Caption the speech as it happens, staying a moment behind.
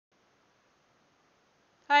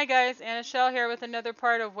Hi guys, Anichellesims here with another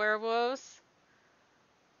part of Werewolves.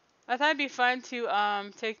 I thought it'd be fun to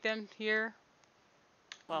take them here.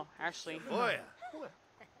 Well, actually, it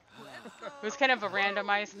was kind of a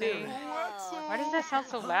randomized thing. Why does that sound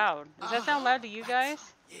so loud? Does that sound loud to you guys?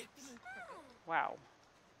 Wow.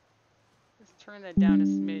 Let's turn that down a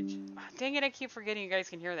smidge. Oh, dang it, I keep forgetting you guys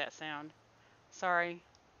can hear that sound. Sorry.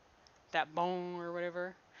 That bone or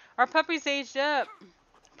whatever. Our puppy's aged up.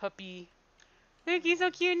 Puppy. Look, he's so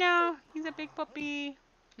cute now. He's a big puppy.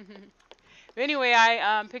 But anyway,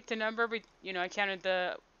 I picked a number, but I counted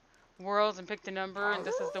the worlds and picked a number, and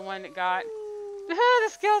this is the one that got. The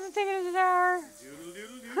skeleton taking a shower.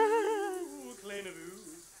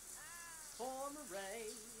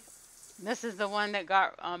 This is the one that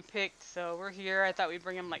got picked, so we're here. I thought we'd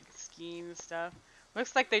bring him like skiing and stuff.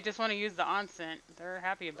 Looks like they just want to use the onsen. They're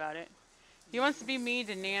happy about it. He wants to be mean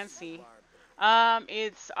to Nancy.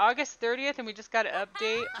 It's August 30th, and we just got an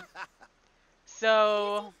update.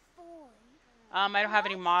 So, I don't have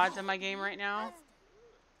any mods in my game right now.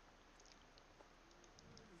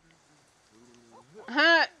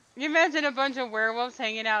 You imagine a bunch of werewolves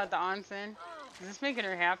hanging out at the onsen? Is this making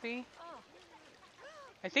her happy?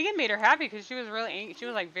 I think it made her happy because she was really she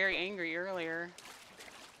was like very angry earlier.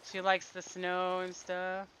 She likes the snow and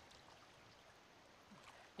stuff.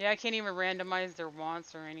 Yeah, I can't even randomize their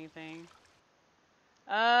wants or anything.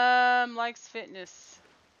 Likes fitness.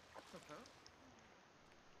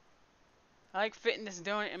 I like fitting this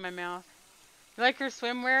donut in my mouth. You like your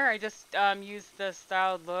swimwear? I just used the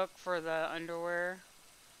styled look for the underwear,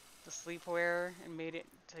 the sleepwear, and made it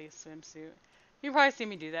to a swimsuit. You've probably seen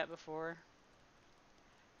me do that before.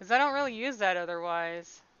 Because I don't really use that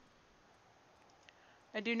otherwise.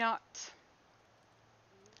 I do not.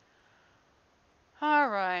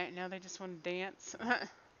 Alright, now they just want to dance.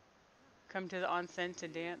 Come to the onsen to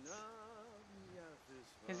dance.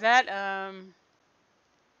 Is that,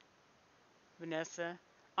 Vanessa?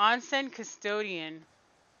 Onsen custodian.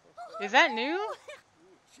 Is that new?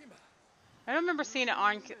 I don't remember seeing an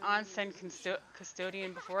onsen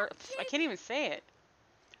custodian before. I can't even say it.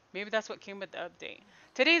 Maybe that's what came with the update.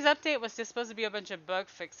 Today's update was just supposed to be a bunch of bug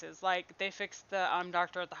fixes. Like, they fixed the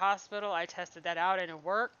doctor at the hospital. I tested that out and it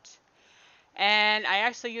worked. And I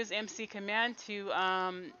actually used MC command to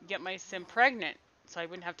get my sim pregnant. So I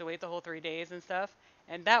wouldn't have to wait the whole 3 days and stuff.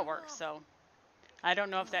 And that worked, so. I don't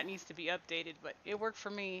know if that needs to be updated, but it worked for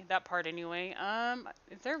me, that part anyway.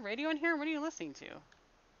 Is there a radio in here? What are you listening to?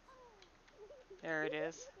 There it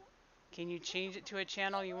is. Can you change it to a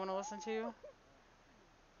channel you want to listen to?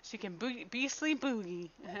 She can beastly boogie.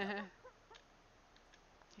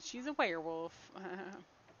 She's a werewolf.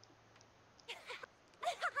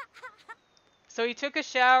 So he took a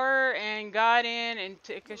shower and got in and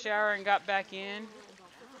took a shower and got back in.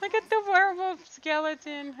 Look at the werewolf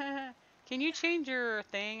skeleton. Can you change your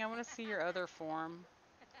thing? I want to see your other form.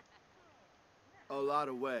 A lot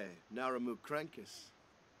away. Now remove Krankis.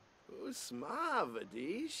 Sma,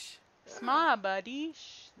 Vadish. Sma,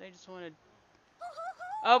 buddies. They just want to.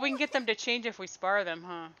 Oh, we can get them to change if we spar them,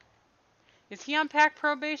 huh? Is he on pack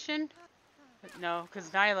probation? No, because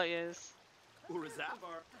Nyla is.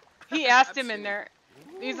 He asked him in there.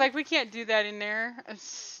 He's like, we can't do that in there.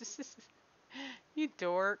 You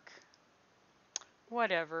dork.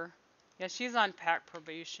 Whatever. Yeah, she's on pack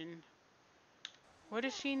probation. What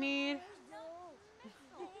does she need?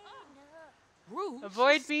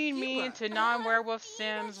 Avoid being mean to non-werewolf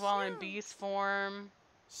sims while in beast form.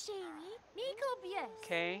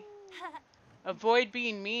 Okay. Avoid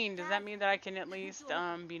being mean. Does that mean that I can at least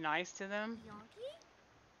be nice to them?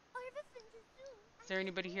 Is there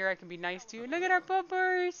anybody here I can be nice to? Look at our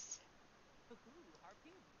puppers!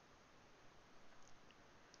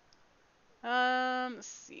 Let's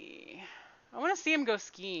see. I want to see him go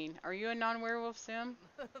skiing. Are you a non-werewolf sim?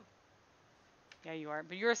 Yeah, you are.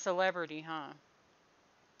 But you're a celebrity, huh?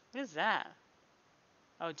 What is that?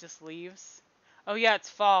 Oh, just leaves? Oh, yeah, it's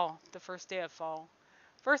fall. The first day of fall.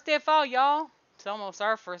 First day of fall, y'all. It's almost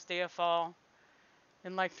our first day of fall.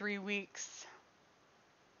 In like 3 weeks.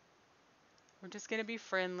 We're just going to be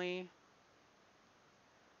friendly.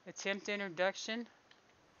 Attempt introduction.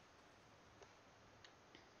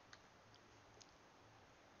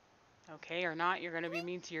 Okay, or not. You're going to be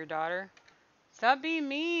mean to your daughter. Stop being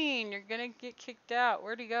mean. You're going to get kicked out.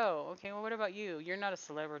 Where'd he go? Okay, well, what about you? You're not a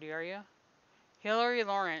celebrity, are you? Hillary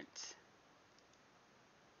Lawrence.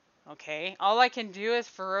 Okay. All I can do is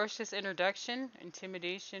ferocious introduction,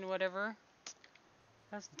 intimidation, whatever.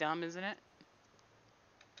 That's dumb, isn't it?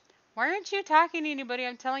 Why aren't you talking to anybody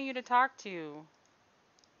I'm telling you to talk to?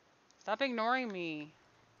 Stop ignoring me.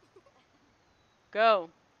 Go.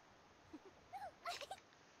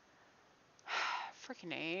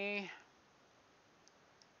 Freaking A.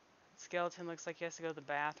 Skeleton looks like he has to go to the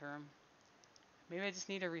bathroom. Maybe I just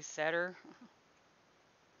need a resetter.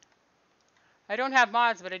 I don't have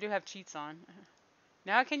mods, but I do have cheats on.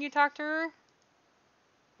 Now can you talk to her?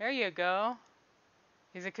 There you go.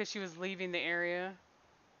 Is it because she was leaving the area?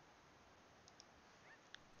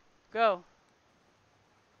 Go.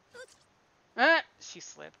 She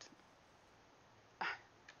slipped.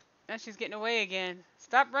 Now she's getting away again.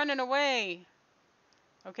 Stop running away.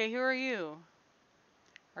 Okay, who are you?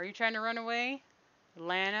 Are you trying to run away?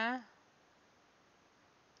 Lana?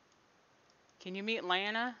 Can you meet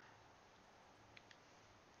Lana?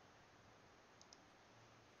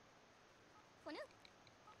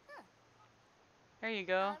 There you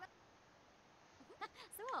go.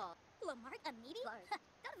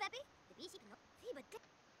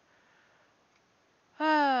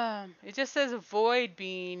 It just says avoid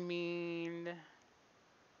being mean.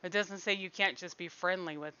 It doesn't say you can't just be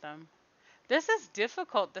friendly with them. This is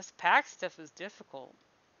difficult. This pack stuff is difficult.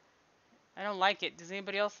 I don't like it. Does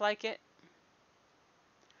anybody else like it?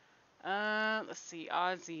 Let's see.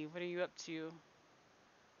 Ozzy, what are you up to?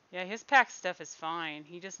 Yeah, his pack stuff is fine.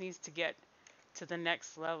 He just needs to get to the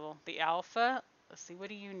next level. The alpha. Let's see. What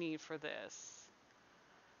do you need for this?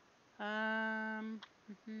 I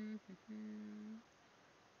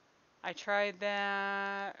tried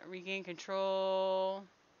that. Regain control.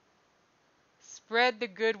 Spread the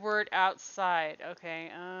good word outside. Okay.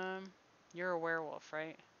 You're a werewolf,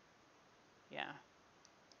 right? Yeah.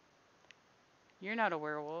 You're not a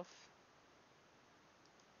werewolf.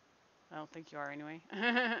 I don't think you are anyway.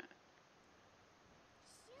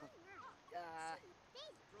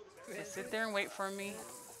 So sit there and wait for me.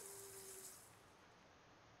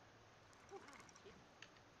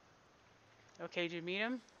 Okay, did you meet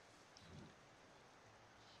him?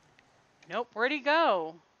 Nope, where'd he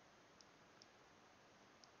go?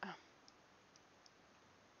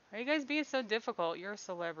 Are you guys being so difficult? You're a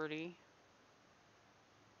celebrity.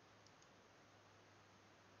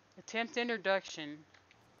 Attempt introduction.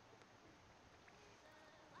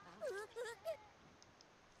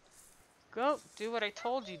 Go, do what I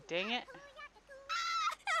told you, dang it.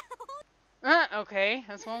 Okay,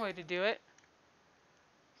 that's one way to do it.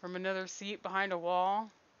 From another seat behind a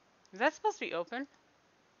wall. Is that supposed to be open?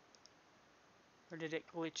 Or did it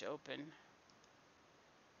glitch open?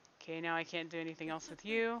 Okay, now I can't do anything else with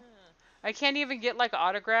you. I can't even get like an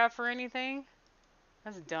autograph or anything.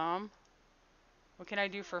 That's dumb. What can I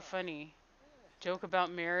do for funny? Joke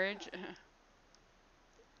about marriage?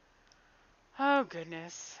 Oh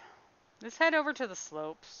goodness. Let's head over to the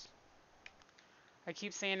slopes. I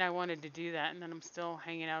keep saying I wanted to do that and then I'm still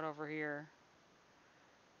hanging out over here.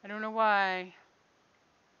 I don't know why.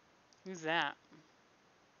 Who's that?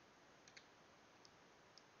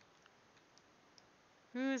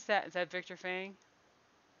 Who's that? Is that Victor Fang?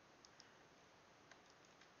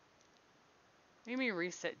 Let me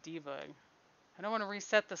reset debug. I don't want to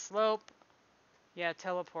reset the slope. Yeah,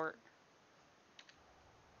 teleport.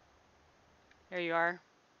 There you are.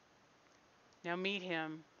 Now meet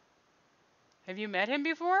him. Have you met him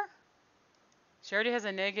before? She already has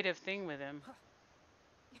a negative thing with him.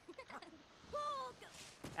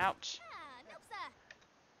 Ouch.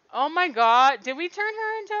 Oh my god. Did we turn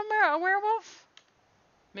her into a werewolf?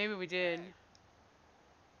 Maybe we did.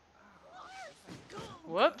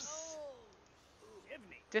 Whoops.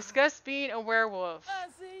 Discuss being a werewolf.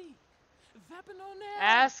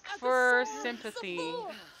 Ask for sympathy.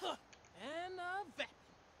 Does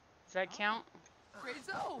that count?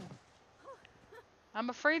 I'm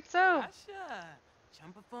afraid so.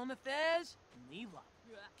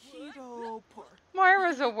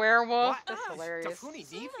 Moira's a werewolf. That's hilarious.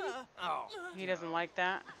 He doesn't like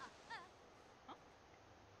that.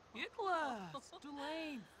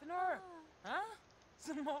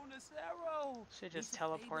 Should just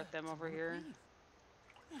teleport them over here.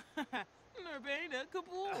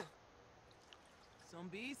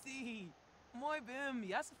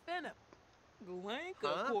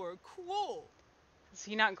 Is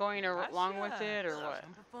he not going along with it, or what?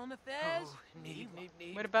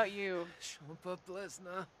 What about you?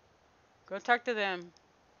 Go talk to them.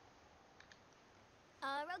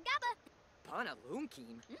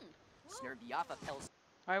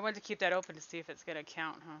 I wanted to keep that open to see if it's gonna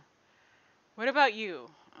count, huh? What about you?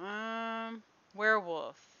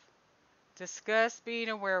 Werewolf. Discuss being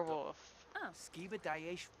a werewolf.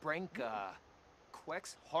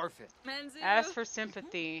 Ask for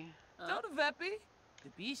sympathy.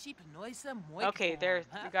 Okay, there.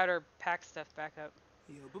 We got our pack stuff back up.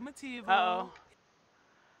 Uh-oh.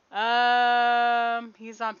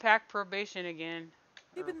 He's on pack probation again.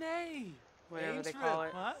 whatever they call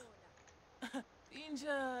it.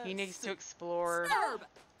 He needs to explore.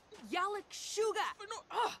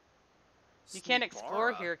 You can't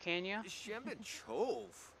explore here, can you?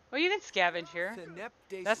 Well, you can scavenge here.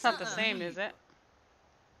 That's not the same, is it?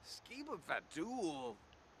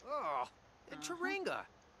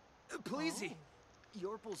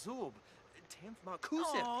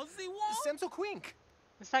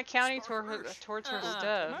 It's not counting towards her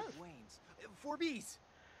stuff.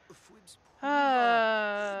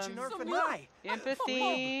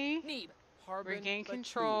 Empathy. Regain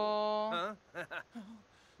control.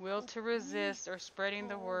 Will to resist or spreading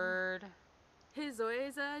the word. Is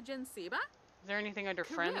there anything under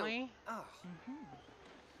friendly?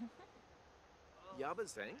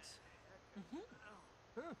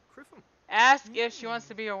 Ask if she wants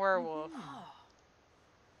to be a werewolf.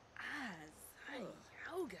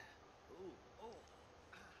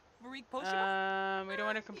 We don't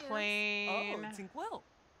want to complain.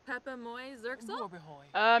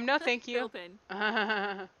 No thank you.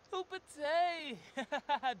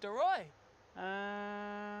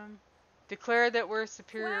 Declare that we're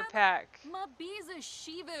superior pack.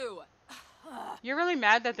 You're really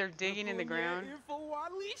mad that they're digging in the ground?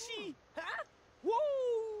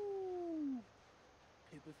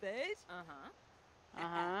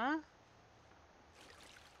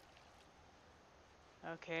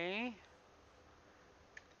 Okay.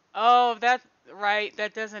 Oh, that's right.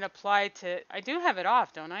 That doesn't apply to... I do have it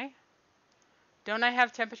off, don't I? Don't I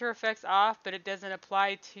have temperature effects off, but it doesn't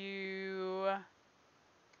apply to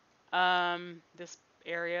this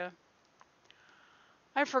area?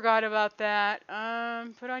 I forgot about that.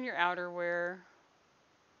 Put on your outerwear.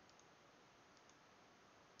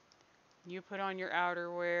 You put on your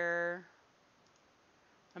outerwear.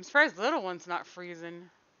 I'm surprised little one's not freezing.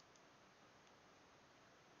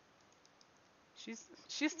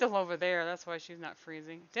 She's still over there. That's why she's not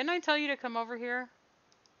freezing. Didn't I tell you to come over here?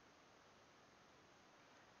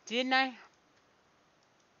 Didn't I?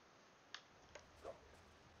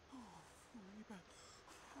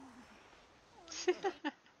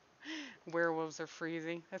 Werewolves are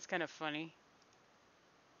freezing. That's kind of funny.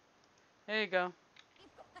 There you go.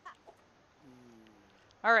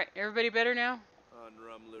 Alright, everybody better now?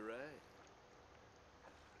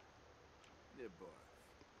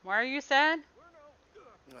 Why are you sad?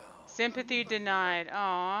 Sympathy denied.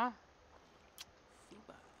 Aww.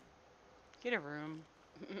 Get a room.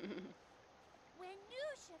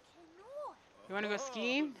 You want to go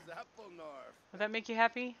skiing? Will that make you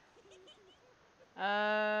happy? No,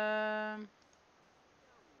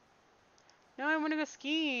 I want to go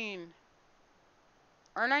skiing.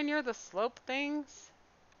 Aren't I near the slope things?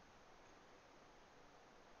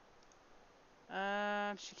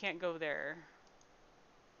 She can't go there.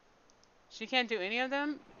 She can't do any of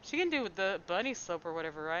them? She can do the bunny slope or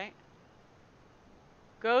whatever, right?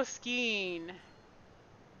 Go skiing.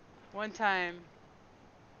 One time.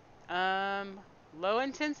 Low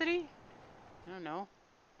intensity? I don't know.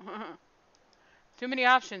 Too many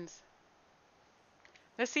options.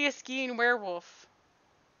 Let's see a skiing werewolf.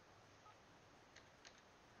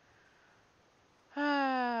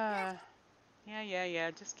 Yeah.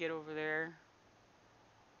 Just get over there.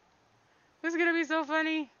 This is gonna be so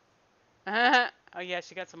funny. Oh yeah,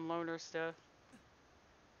 she got some loner stuff.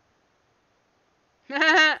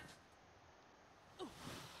 I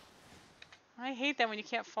hate that when you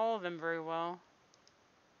can't follow them very well.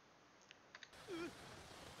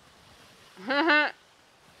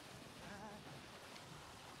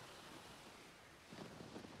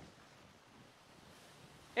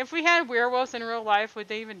 If we had werewolves in real life, would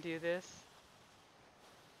they even do this?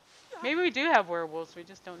 Maybe we do have werewolves, we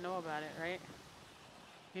just don't know about it, right?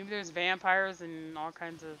 Maybe there's vampires and all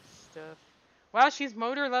kinds of stuff. Wow, she's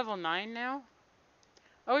motor level 9 now?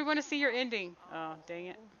 Oh, we want to see your ending. Oh, dang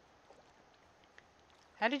it.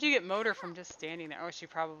 How did you get motor from just standing there? Oh, she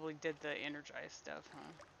probably did the energized stuff,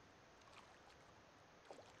 huh?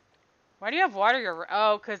 Why do you have water?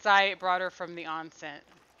 Oh, because I brought her from the onset.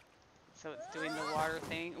 So it's doing the water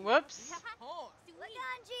thing. Whoops.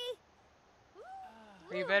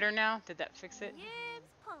 Are you better now? Did that fix it?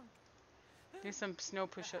 Do some snow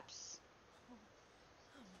push-ups.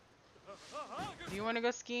 Do you want to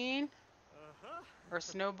go skiing? Or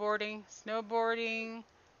snowboarding? Snowboarding,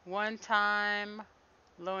 one time,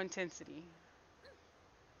 low intensity.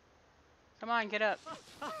 Come on, get up.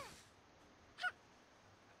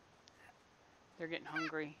 They're getting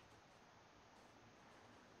hungry.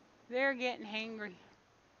 They're getting hangry.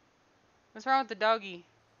 What's wrong with the doggy?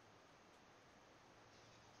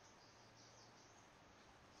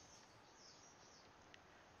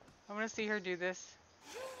 I want to see her do this.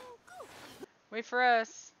 Wait for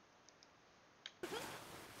us.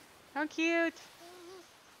 How cute.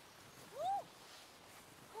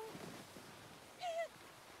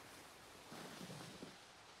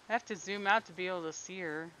 I have to zoom out to be able to see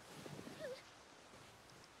her.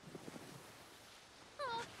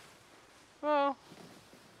 Whoa.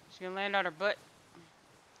 She's gonna land on her butt.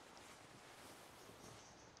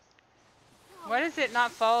 Why does it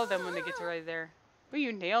not follow them when they get to right there? Oh,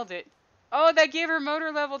 you nailed it. Oh, that gave her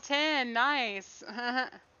motor level 10. Nice.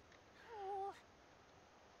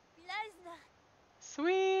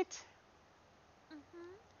 Sweet.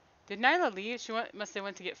 Did Nyla leave? She must have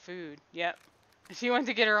went to get food. Yep. She went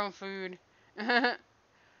to get her own food.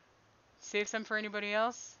 Save some for anybody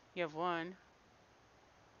else? You have one.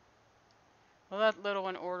 Well, that little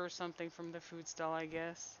one orders something from the food stall, I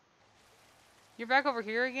guess. You're back over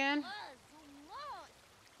here again?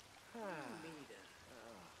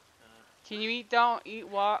 Can you eat? Don't eat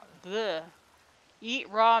Eat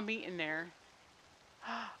raw meat in there.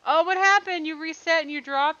 Oh, what happened? You reset and you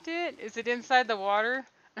dropped it? Is it inside the water?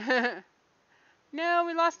 No,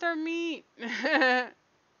 we lost our meat.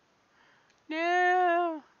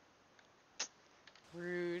 No.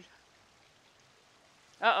 Rude.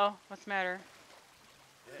 Uh-oh, what's the matter?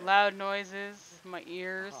 Loud noises, my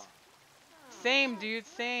ears. Same, dude,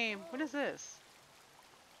 same. What is this?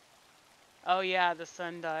 Oh yeah, the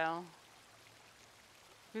sundial.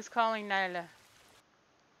 Who's calling Nyla?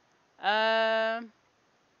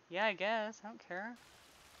 Yeah, I guess. I don't care.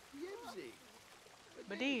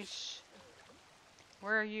 Badish.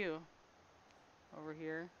 Where are you? Over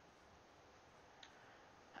here.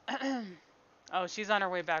 Oh, she's on her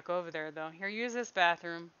way back over there, though. Here, use this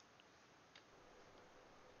bathroom.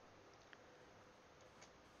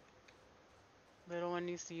 Little one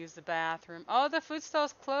needs to use the bathroom. Oh, the food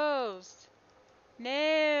stall's closed.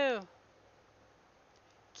 No.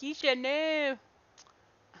 Keisha, no.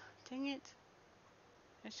 Dang it.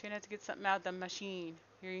 I'm just gonna have to get something out of the machine.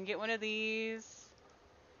 Here, you can get one of these.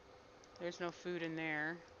 There's no food in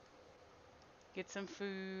there. Get some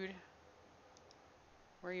food.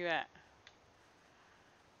 Where are you at?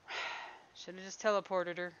 Should have just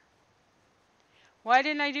teleported her. Why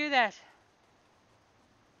didn't I do that?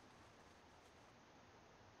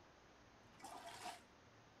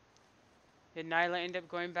 Did Nyla end up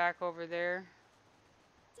going back over there?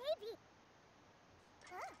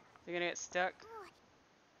 They're gonna get stuck.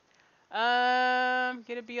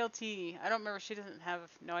 Get a BLT. I don't remember. She doesn't have.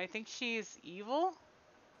 No, I think she's evil.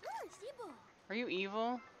 Are you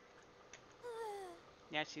evil?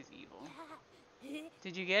 Yeah, she's evil.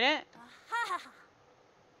 Did you get it?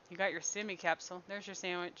 You got your Simi capsule. There's your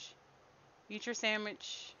sandwich. Eat your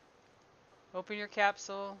sandwich. Open your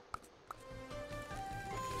capsule.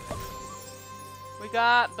 We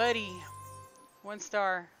got Buddy. 1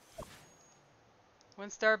 star. 1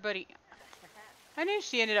 star, Buddy. I knew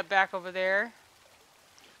she ended up back over there.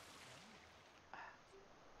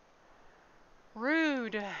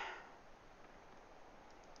 Rude.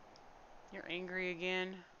 You're angry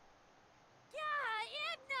again.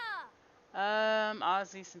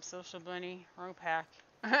 Ozzy, some social bunny. Wrong pack.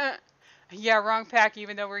 Yeah, wrong pack,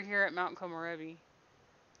 even though we're here at Mount Komorebi.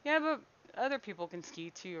 Yeah, but other people can ski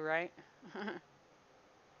too, right?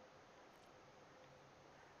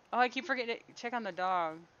 Oh, I keep forgetting to check on the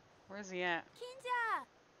dog. Where's he at?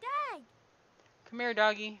 Come here,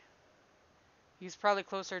 doggy. He's probably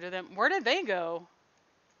closer to them. Where did they go?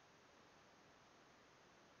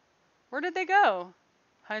 Where did they go?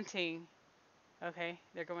 Hunting. Okay,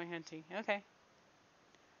 they're going hunting. Okay.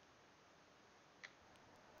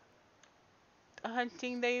 A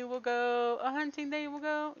hunting they will go. A hunting they will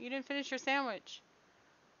go. You didn't finish your sandwich.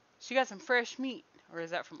 She got some fresh meat. Or is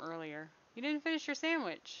that from earlier? You didn't finish your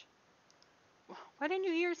sandwich. Why didn't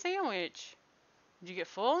you eat your sandwich? Did you get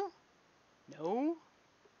full? No.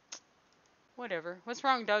 Whatever. What's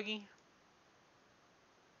wrong, doggy?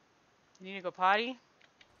 You need to go potty?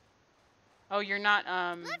 Oh, you're not,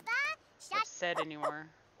 upset anymore.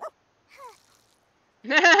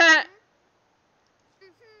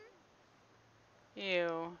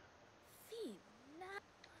 Ew.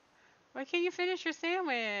 Why can't you finish your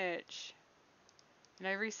sandwich? Can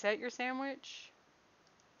I reset your sandwich?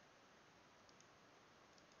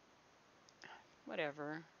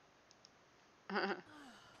 Whatever.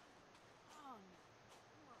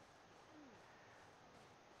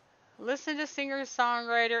 Listen to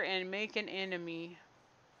singer-songwriter and make an enemy.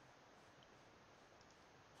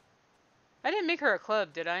 I didn't make her a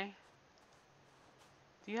club, did I?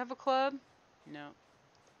 Do you have a club? No.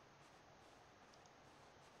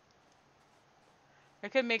 I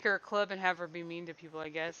could make her a club and have her be mean to people, I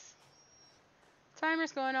guess.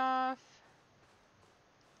 Timer's going off.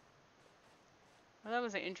 Well, that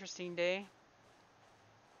was an interesting day.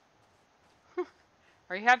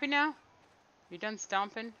 Are you happy now? You done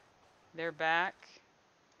stomping? They're back.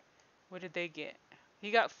 What did they get?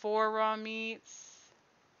 He got 4 raw meats.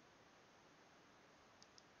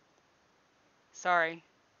 Sorry.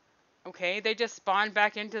 Okay, they just spawned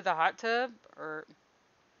back into the hot tub? Or...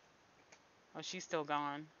 Oh, she's still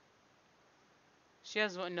gone. She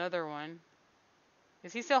has another one.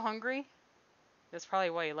 Is he still hungry? That's probably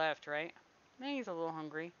why he left, right? Eh, he's a little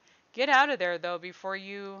hungry. Get out of there, though, before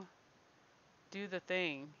you do the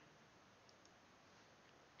thing.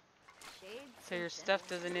 So your stuff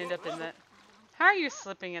doesn't end up in that. How are you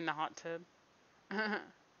slipping in the hot tub?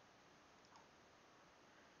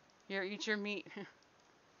 Here, eat your meat.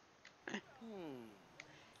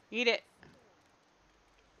 Eat it.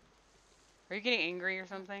 Are you getting angry or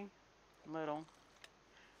something? A little.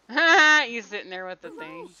 You sitting there with the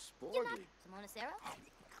thing.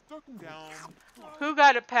 Who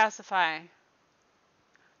got to pacify?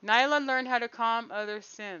 Nyla learned how to calm other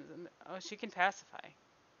Sims. Oh, she can pacify.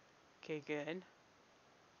 Okay, good.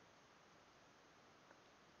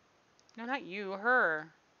 No, not you, her.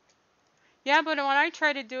 Yeah, but when I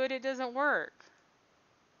try to do it, it doesn't work.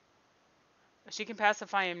 She can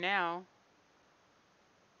pacify him now.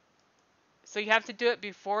 So you have to do it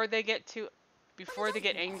before they get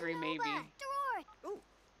angry, maybe.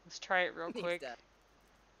 Let's try it real quick.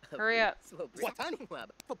 Hurry up.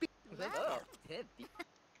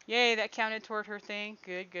 Yay, that counted toward her thing.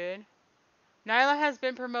 Good, good. Nyla has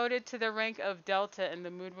been promoted to the rank of Delta in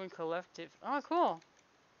the Moodwind Collective. Oh, cool.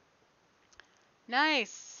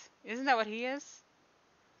 Nice. Isn't that what he is?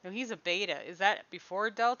 No, he's a beta. Is that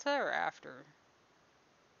before Delta or after?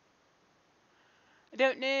 I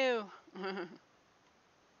don't know.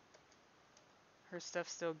 Her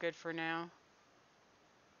stuff's still good for now.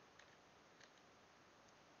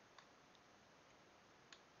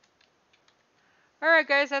 Alright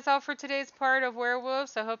guys, that's all for today's part of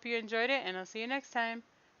Werewolves. I hope you enjoyed it, and I'll see you next time.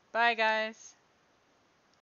 Bye guys.